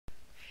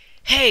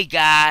Hey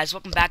guys,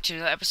 welcome back to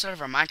another episode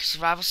of our Minecraft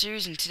Survival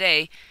Series, and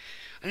today,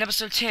 in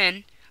episode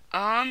 10,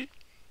 nothing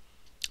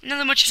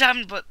much has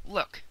happened, but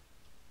look,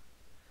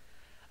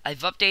 I've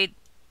updated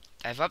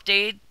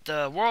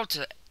the world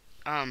to,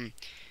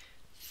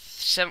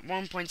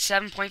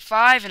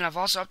 1.7.5, and I've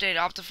also updated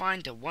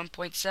Optifine to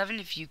 1.7,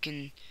 if you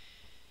can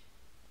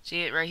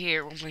see it right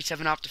here,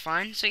 1.7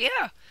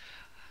 Optifine,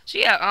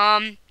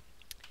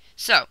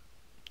 so,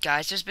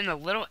 guys, there's been a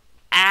little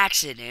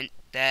accident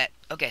that,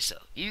 okay, so,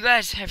 you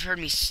guys have heard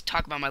me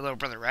talk about my little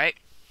brother, right?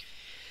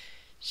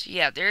 So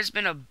yeah, there's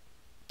been a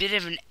bit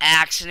of an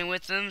accident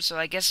with him. So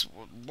I guess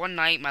one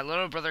night my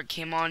little brother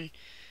came on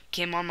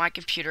my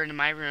computer into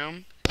my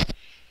room.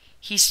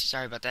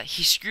 Sorry about that.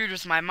 He screwed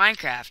with my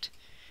Minecraft.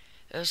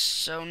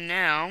 So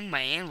now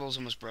my anvil's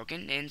almost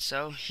broken, and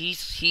so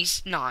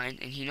he's 9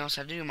 and he knows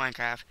how to do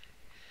Minecraft.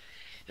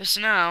 So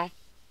now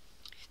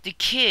the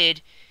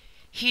kid,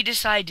 he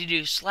decided to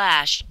do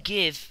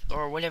 /give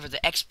or whatever the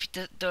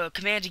XP, the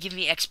command to give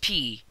me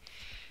XP.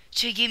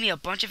 So he gave me a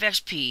bunch of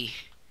XP.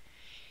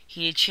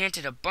 He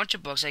enchanted a bunch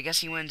of books. I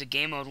guess he went into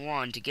game mode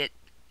 1 to get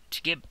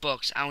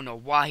books. I don't know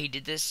why he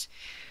did this.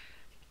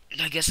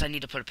 I guess I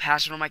need to put a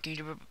password on my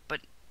computer. But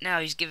now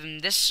he's given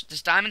this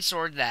diamond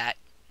sword that,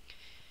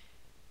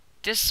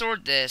 this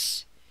sword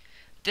this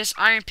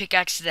iron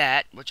pickaxe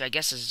that, which I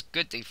guess is a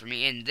good thing for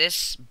me, and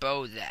this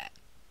bow that.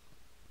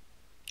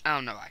 I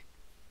don't know why.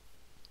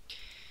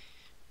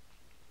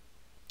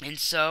 And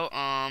so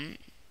I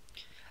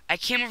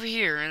came over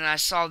here and I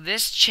saw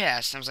this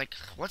chest. I was like,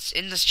 what's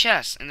in this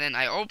chest? And then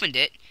I opened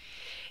it,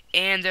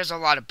 and there's a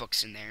lot of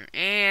books in there.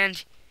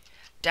 And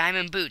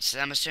diamond boots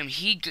that I'm assuming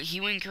he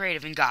went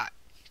creative and got.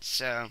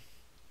 So,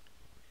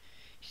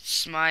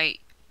 I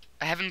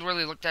haven't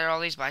really looked at all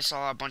these, but I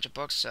saw a bunch of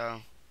books,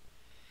 so,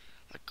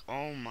 like,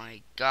 oh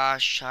my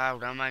gosh,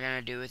 child, what am I going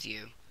to do with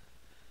you?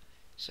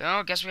 So,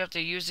 I guess we have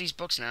to use these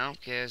books now,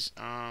 because,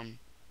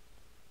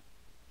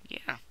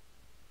 yeah.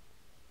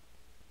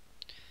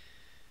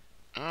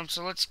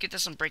 So let's get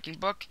this unbreaking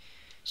book,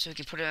 so we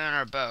can put it on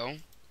our bow.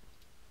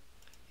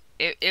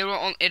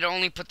 It'll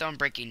only put the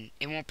unbreaking.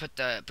 It won't put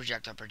the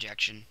projectile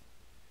projection.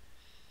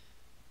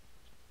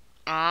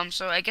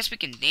 So I guess we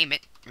can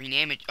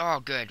rename it. Oh,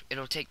 good.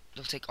 It'll take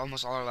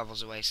almost all our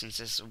levels away, since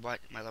this is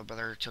what my little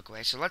brother took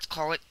away. So let's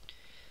call it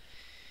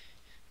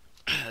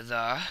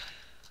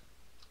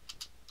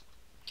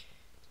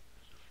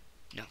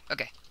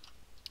okay.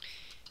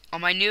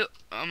 I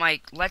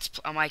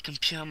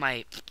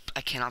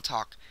cannot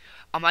talk.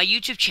 On my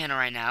YouTube channel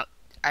right now,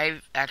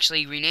 I've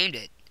actually renamed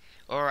it.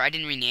 Or I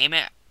didn't rename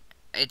it.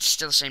 It's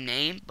still the same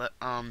name, but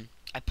I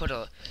put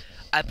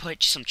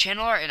some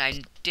channel art and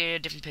I did a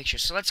different picture.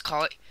 So let's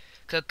call it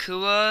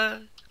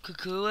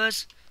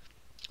CkaooaPlay.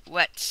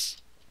 Let's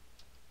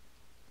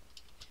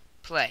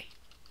Play.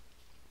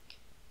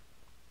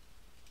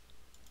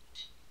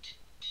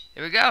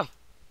 There we go.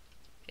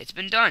 It's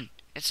been done.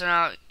 It's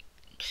now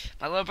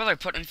my little brother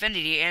put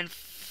infinity and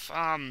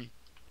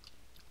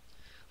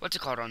what's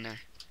it called on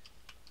there?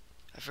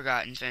 I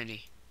forgot.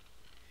 Infinity.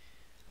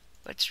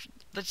 Let's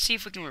see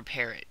if we can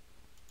repair it.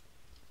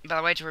 By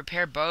the way, to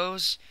repair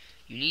bows,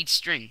 you need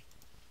string.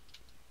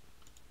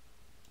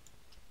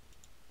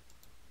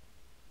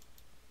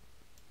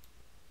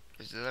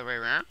 Is it the other way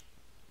around?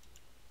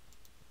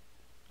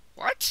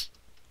 What?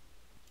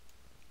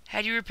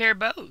 How do you repair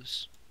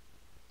bows?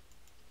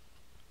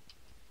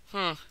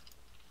 Huh.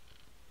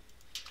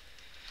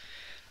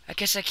 I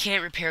guess I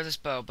can't repair this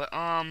bow, but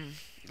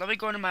let me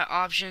go into my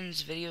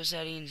options, video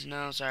settings,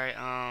 no, sorry,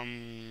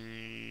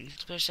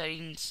 display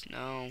settings,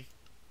 no,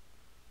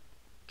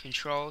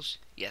 controls,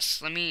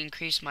 yes, let me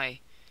increase my,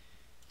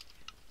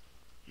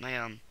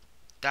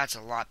 that's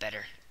a lot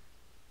better.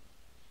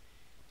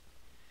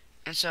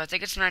 And so I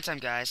think it's nighttime,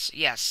 guys.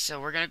 Yes, so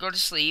we're gonna go to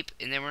sleep,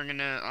 and then we're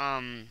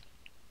gonna,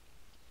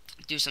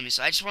 do something.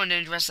 So I just wanted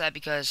to address that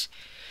because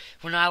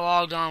when I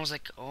logged on, I was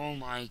like, oh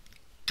my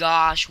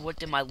gosh, what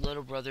did my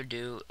little brother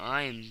do?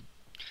 The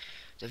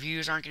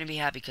viewers aren't going to be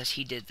happy because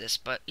he did this,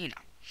 but, you know,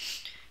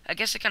 I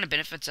guess it kind of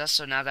benefits us.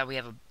 So now that we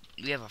have a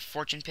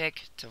fortune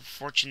pick to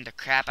fortune the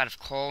crap out of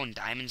coal and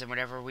diamonds and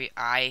whatever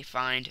I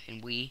find,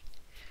 and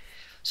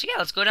so yeah,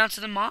 let's go down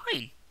to the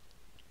mine,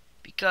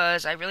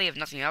 because I really have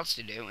nothing else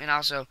to do, and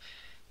also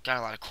got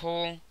a lot of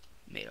coal,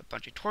 made a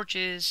bunch of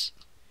torches,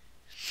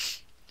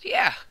 so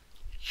yeah.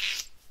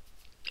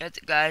 That's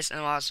it, guys.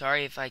 I'm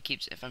sorry if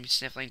I'm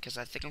sniffling, because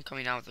I think I'm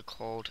coming out with a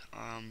cold.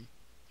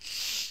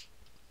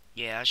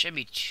 Yeah, it shouldn't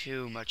be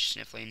too much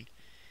sniffling.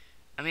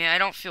 I mean, I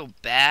don't feel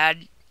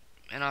bad,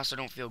 and also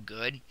don't feel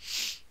good.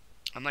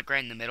 I'm like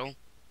right in the middle,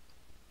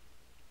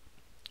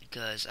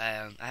 because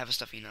I have a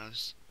stuffy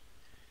nose.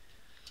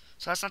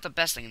 So that's not the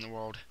best thing in the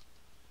world.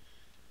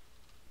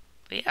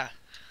 But yeah,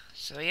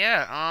 so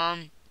yeah,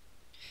 I'm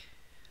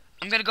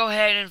gonna go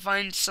ahead and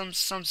find some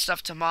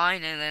stuff to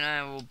mine, and then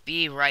I will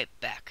be right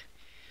back.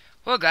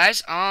 Well,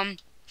 guys,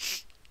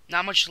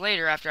 not much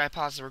later after I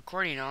paused the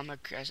recording, I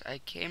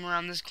came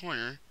around this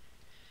corner,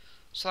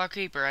 saw a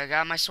creeper, I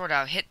got my sword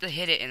out, hit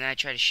it, and I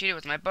tried to shoot it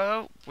with my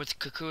bow, with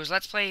CkaooaPlay's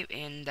Let's Play,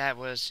 and that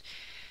was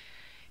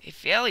a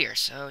failure.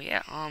 So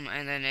yeah,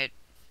 and then it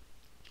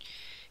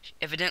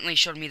evidently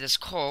showed me this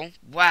coal.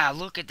 Wow,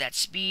 look at that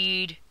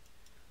speed.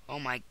 Oh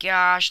my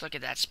gosh, look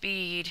at that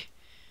speed.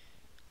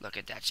 Look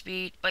at that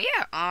speed. But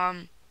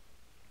yeah,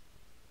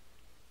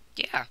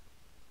 yeah.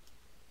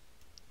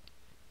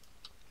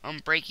 I'm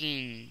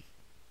breaking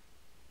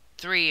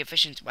 3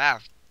 efficient. Wow,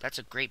 that's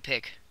a great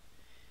pick.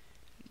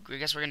 I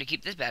guess we're gonna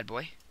keep this bad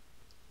boy.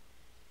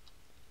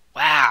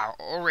 Wow,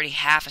 already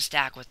half a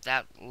stack with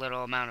that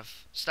little amount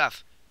of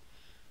stuff.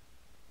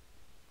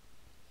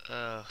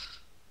 Ugh.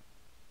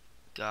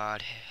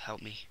 God,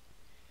 help me.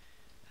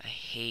 I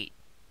hate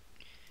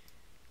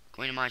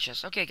going to my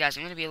chest. Okay, guys,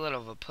 I'm gonna be a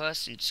little of a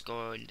puss and just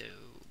go into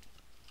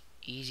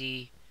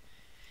easy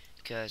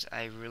because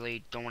I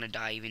really don't want to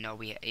die.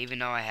 Even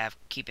though I have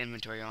keep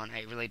inventory on,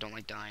 I really don't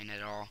like dying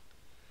at all.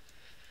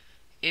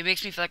 It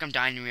makes me feel like I'm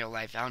dying in real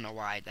life. I don't know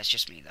why. That's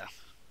just me, though.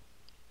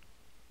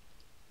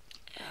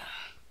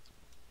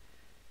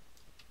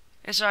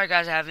 And sorry,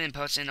 guys, I haven't been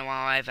posting in a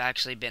while. I've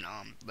actually been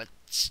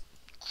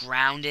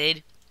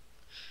grounded.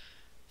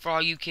 For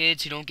all you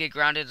kids who don't get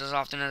grounded as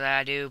often as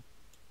I do,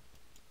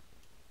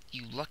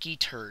 you lucky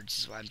turds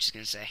is what I'm just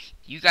gonna say.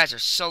 You guys are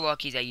so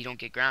lucky that you don't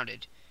get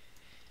grounded.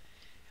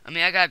 I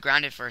mean, I got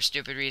grounded for a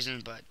stupid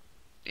reason, but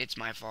it's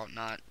my fault,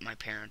 not my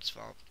parents'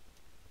 fault.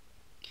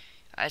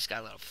 I just got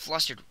a little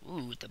flustered.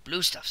 Ooh, the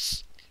blue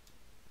stuffs.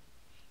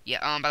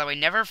 Yeah, by the way,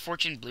 never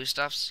fortune blue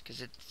stuffs,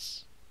 because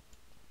it's...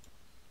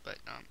 But,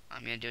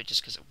 I'm gonna do it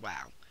just because of...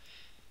 Wow.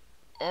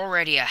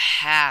 Already a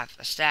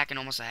stack and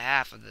almost a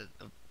half of the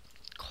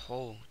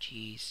coal.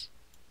 Jeez.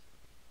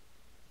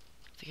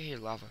 I think I hear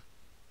lava.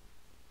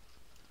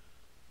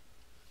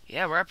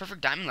 Yeah, we're at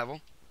perfect diamond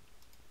level.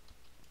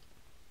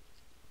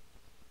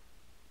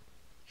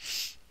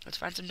 Let's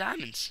find some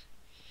diamonds.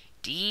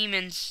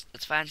 Demons.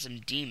 Let's find some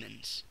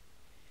demons.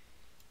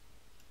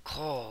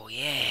 Coal,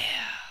 yeah.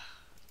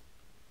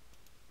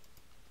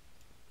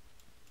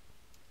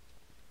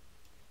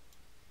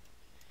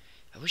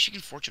 I wish you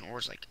can fortune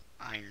ores like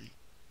iron.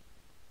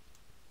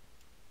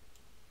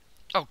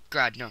 Oh,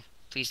 God, no.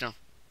 Please, no.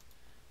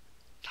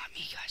 Not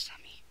me, guys,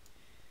 not me.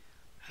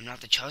 I'm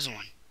not the chosen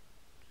one.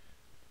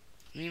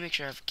 Let me make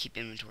sure I keep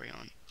inventory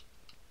on.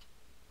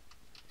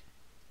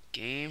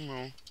 Game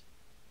roll.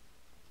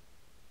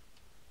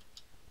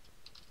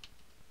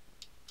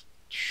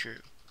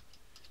 True.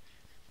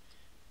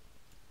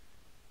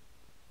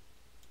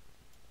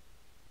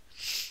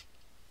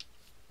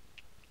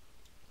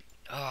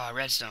 Oh,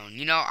 redstone.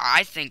 You know,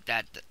 I think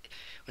that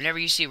whenever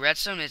you see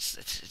redstone, it's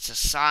a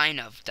sign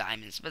of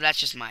diamonds. But that's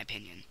just my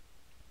opinion.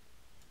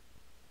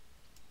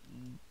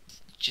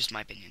 Just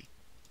my opinion.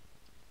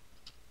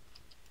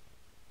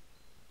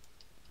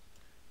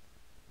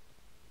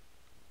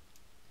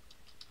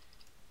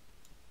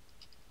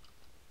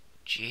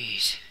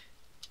 Jeez.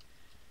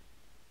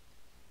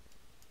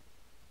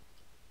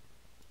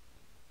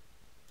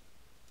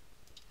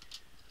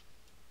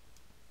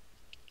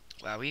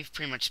 Wow, we've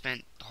pretty much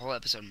spent the whole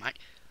episode.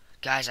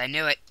 Guys, I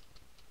knew it.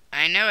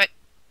 I knew it.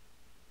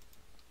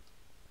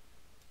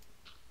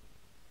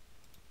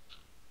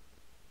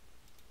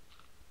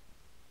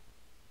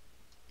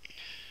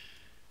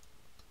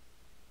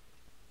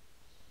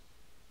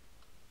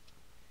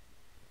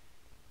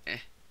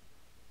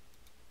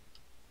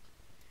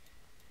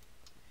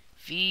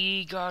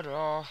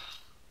 Figaro.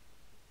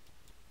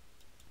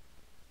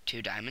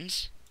 2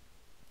 diamonds.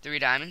 3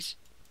 diamonds.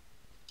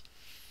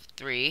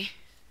 3.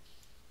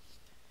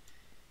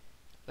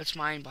 Let's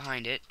mine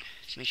behind it.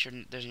 Let's make sure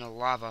there's no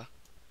lava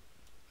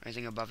or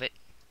anything above it.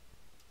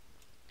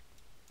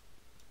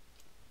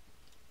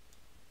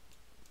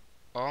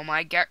 Oh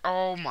my god.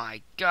 Oh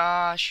my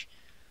gosh.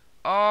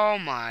 Oh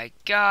my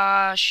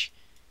gosh.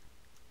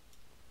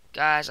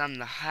 Guys, I'm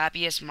the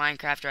happiest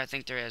Minecrafter I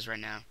think there is right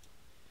now.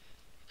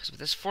 Because with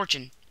this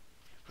fortune,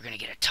 we're going to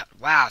get a ton.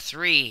 Wow,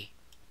 3,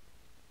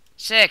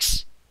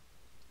 6,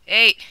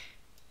 8,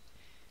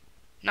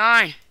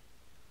 9.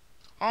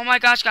 Oh my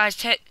gosh,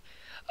 guys.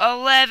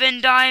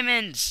 11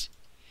 diamonds.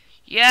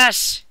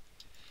 Yes.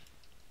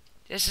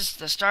 This is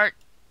the start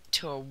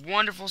to a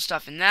wonderful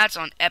stuff. And that's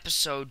on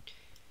episode...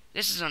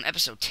 This is on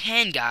episode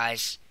 10,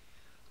 guys.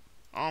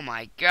 Oh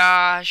my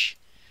gosh.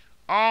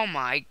 Oh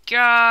my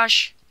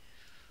gosh.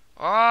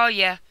 Oh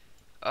yeah.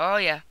 Oh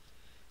yeah.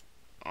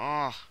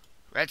 Oh,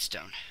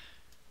 redstone.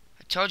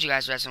 I told you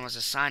guys redstone was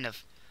a sign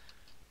of...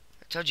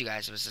 I told you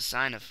guys it was a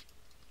sign of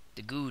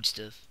the good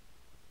stuff.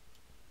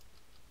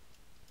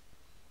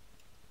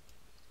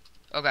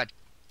 Oh god.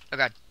 Oh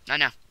god. Not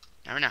now.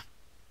 Not right now.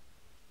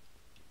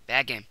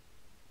 Bad game.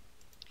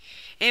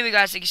 Anyway,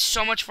 guys, thank you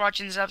so much for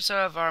watching this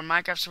episode of our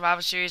Minecraft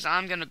Survival Series.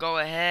 I'm gonna go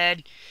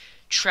ahead,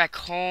 trek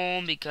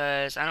home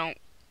because I don't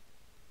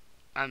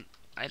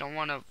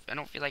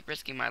feel like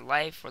risking my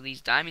life for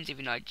these diamonds,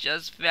 even though I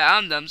just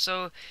found them.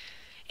 So,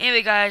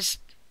 anyway, guys,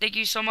 thank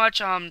you so much.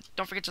 Don't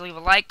forget to leave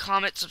a like,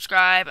 comment,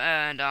 subscribe,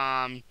 and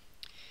I'll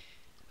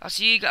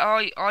see you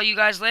all you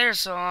guys later.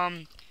 So,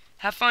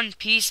 have fun,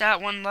 peace out,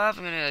 one love.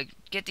 I'm gonna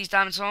get these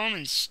diamonds home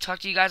and talk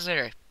to you guys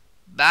later.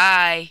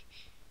 Bye.